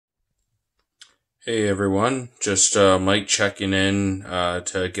Hey everyone, just Mike checking in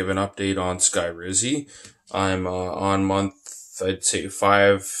to give an update on Skyrizi. I'm on month, I'd say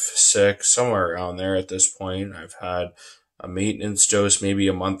 5, 6, somewhere around there at this point. I've had a maintenance dose maybe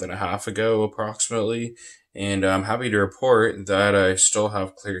a month and a half ago, approximately, and I'm happy to report that I still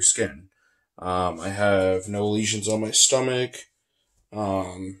have clear skin. I have no lesions on my stomach,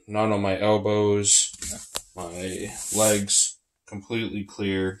 none on my elbows, my legs completely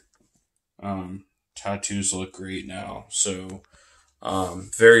clear. Um, Tattoos look great now. So,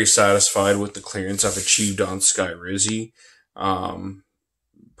 very satisfied with the clearance I've achieved on Skyrizi. Um,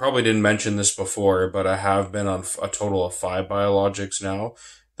 Probably didn't mention this before, but I have been on a total of 5 biologics now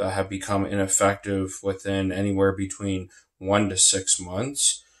that have become ineffective within anywhere between 1 to 6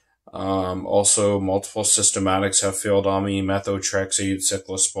 months. Also, multiple systematics have failed on me: methotrexate,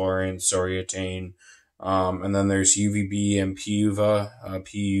 cyclosporin, soriatane, and then there's UVB and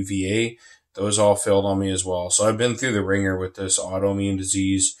PUVA. Those all failed on me as well. So I've been through the ringer with this autoimmune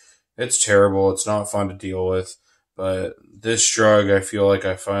disease. It's terrible. It's not fun to deal with. But this drug, I feel like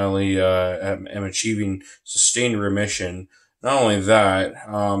I finally am achieving sustained remission. Not only that,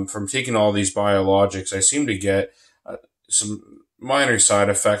 from taking all these biologics, I seem to get some minor side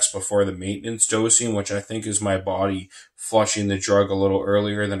effects before the maintenance dosing, which I think is my body flushing the drug a little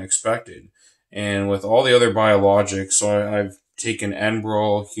earlier than expected. And with all the other biologics, I've taken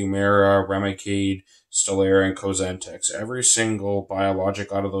Enbrel, Humira, Remicade, Stelara, and Cosentyx. Every single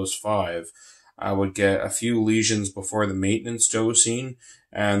biologic out of those 5, I would get a few lesions before the maintenance dosing,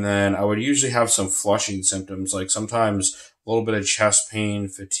 and then I would usually have some flushing symptoms, like sometimes a little bit of chest pain,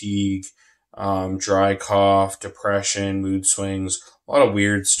 fatigue, dry cough, depression, mood swings, a lot of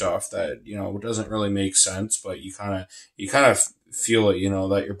weird stuff that, doesn't really make sense, but you kind of feel it,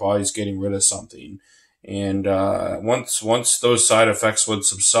 that your body's getting rid of something. And once those side effects would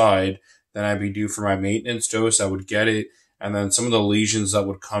subside, then I'd be due for my maintenance dose. I would get it, and then some of the lesions that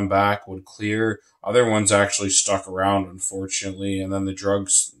would come back would clear. Other ones actually stuck around, unfortunately, and then the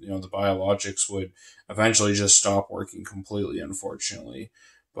drugs, the biologics would eventually just stop working completely, unfortunately.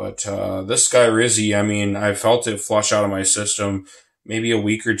 But this guy Rizzy, I mean, I felt it flush out of my system maybe a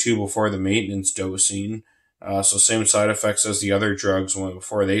week or two before the maintenance dosing. So same side effects as the other drugs when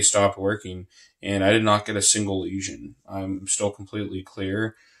before they stopped working, and I did not get a single lesion. I'm still completely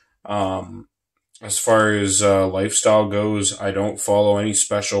clear. Um, as far as lifestyle goes, I don't follow any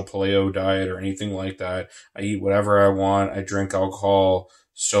special paleo diet or anything like that. I eat whatever I want. I drink alcohol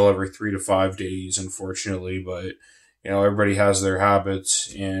still every 3 to 5 days, unfortunately, but everybody has their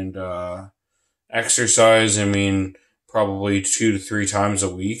habits. And exercise, I mean, probably 2 to 3 times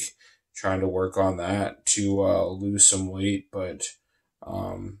a week, trying to work on that to lose some weight. But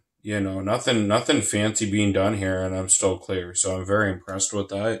nothing fancy being done here, and I'm still clear. So I'm very impressed with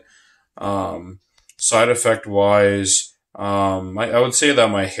that. Um, Side effect wise, I would say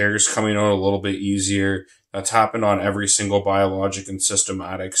that my hair is coming out a little bit easier. That's happened on every single biologic and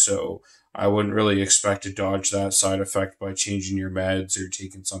systematic, so I wouldn't really expect to dodge that side effect by changing your meds or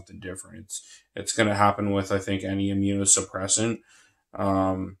taking something different. It's going to happen with, I think, any immunosuppressant.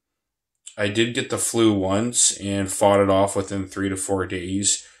 Um, I did get the flu once and fought it off within 3 to 4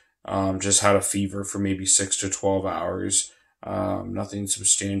 days. Just had a fever for maybe 6 to 12 hours. Nothing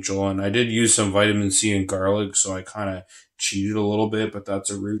substantial. And I did use some vitamin C and garlic, so I kind of cheated a little bit, but that's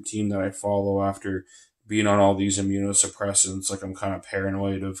a routine that I follow after being on all these immunosuppressants. Like, I'm kind of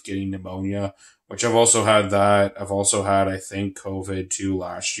paranoid of getting pneumonia, which I've also had that. I've also had, I think, COVID too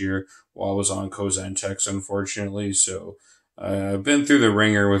last year while I was on Cosentyx, unfortunately. So I've been through the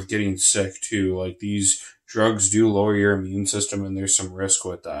ringer with getting sick too. Like, these drugs do lower your immune system, and there's some risk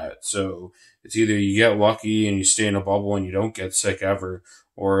with that. So it's either you get lucky and you stay in a bubble and you don't get sick ever,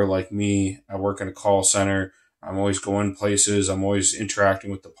 or like me, I work in a call center. I'm always going places. I'm always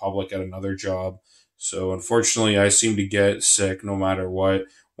interacting with the public at another job. So unfortunately, I seem to get sick no matter what,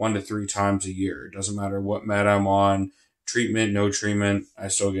 1 to 3 times a year. It doesn't matter what med I'm on, treatment, no treatment, I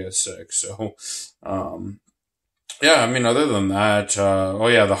still get sick. So, um, yeah, I mean, other than that, oh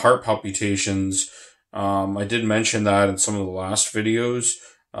yeah, the heart palpitations. I did mention that in some of the last videos.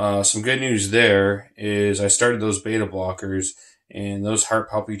 Some good news there is I started those beta blockers, and those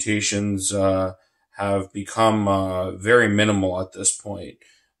heart palpitations have become very minimal at this point.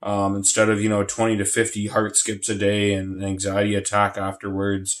 Instead of 20 to 50 heart skips a day and an anxiety attack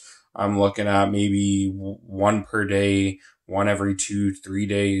afterwards, I'm looking at maybe one per day, one every 2, 3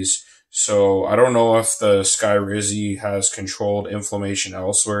 days. So I don't know if the Skyrizi has controlled inflammation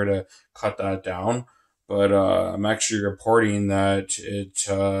elsewhere to cut that down, but I'm actually reporting that it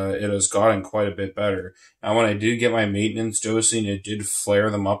has gotten quite a bit better. Now, when I did get my maintenance dosing, it did flare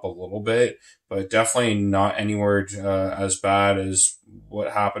them up a little bit, but definitely not anywhere as bad as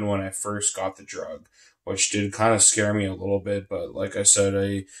what happened when I first got the drug, which did kind of scare me a little bit. But like I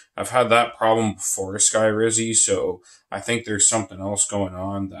said, I've had that problem before Skyrizi, so I think there's something else going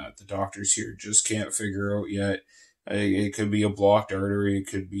on that the doctors here just can't figure out yet. It could be a blocked artery, it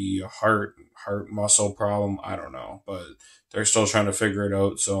could be a heart muscle problem. I don't know, but they're still trying to figure it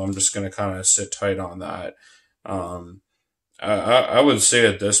out. So I'm just gonna kind of sit tight on that. Um, I would say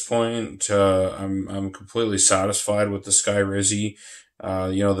at this point, I'm completely satisfied with the Skyrizi.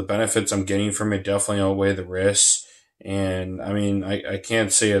 The benefits I'm getting from it definitely outweigh the risks. And I mean, I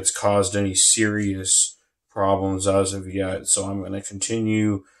can't say it's caused any serious problems as of yet. So I'm going to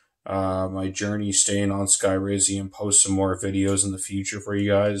continue my journey staying on Skyrizi and post some more videos in the future for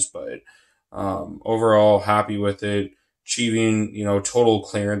you guys. But overall, happy with it. Achieving, total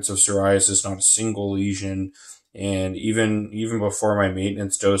clearance of psoriasis, not a single lesion. And even before my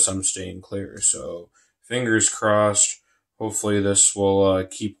maintenance dose, I'm staying clear. So fingers crossed. Hopefully this will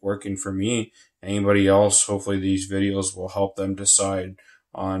keep working for me. Anybody else, hopefully these videos will help them decide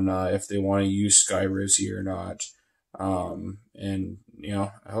on if they want to use Skyrizi or not. And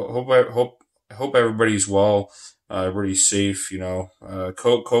I hope everybody's well, everybody's safe.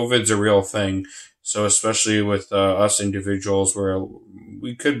 COVID's a real thing. So especially with us individuals where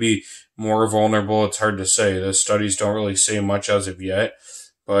we could be more vulnerable, it's hard to say. The studies don't really say much as of yet.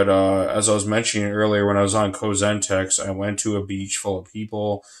 But as I was mentioning earlier, when I was on Cozentex, I went to a beach full of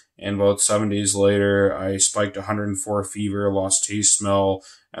people, and about 7 days later, I spiked 104 fever, lost taste, smell,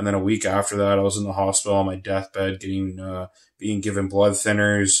 and then a week after that, I was in the hospital on my deathbed, being given blood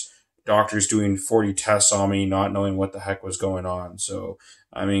thinners, doctors doing 40 tests on me, not knowing what the heck was going on. So,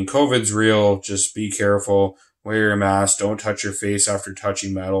 I mean, COVID's real. Just be careful. Wear your mask. Don't touch your face after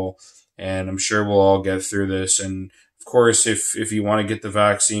touching metal. And I'm sure we'll all get through this. And of course, if you want to get the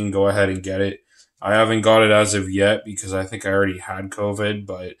vaccine, go ahead and get it. I haven't got it as of yet because I think I already had COVID,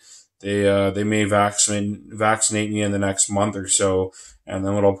 but they may vaccinate me in the next month or so. And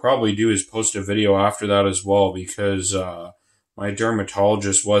then what I'll probably do is post a video after that as well, because my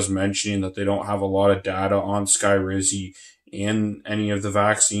dermatologist was mentioning that they don't have a lot of data on Skyrizi and any of the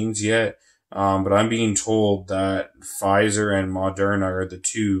vaccines yet. But I'm being told that Pfizer and Moderna are the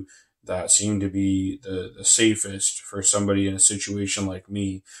two that seem to be the safest for somebody in a situation like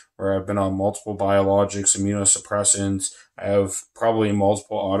me, where I've been on multiple biologics, immunosuppressants. I have probably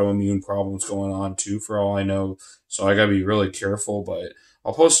multiple autoimmune problems going on too, for all I know. So I gotta be really careful, but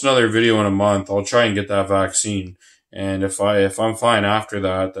I'll post another video in a month. I'll try and get that vaccine. And if I'm fine after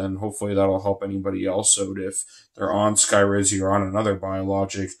that, then hopefully that'll help anybody else out if they're on Skyrizi or on another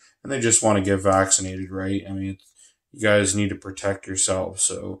biologic and they just want to get vaccinated, right? I mean, you guys need to protect yourselves.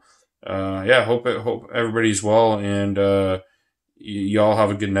 So, hope everybody's well, and y'all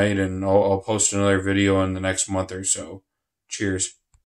have a good night, and I'll post another video in the next month or so. Cheers.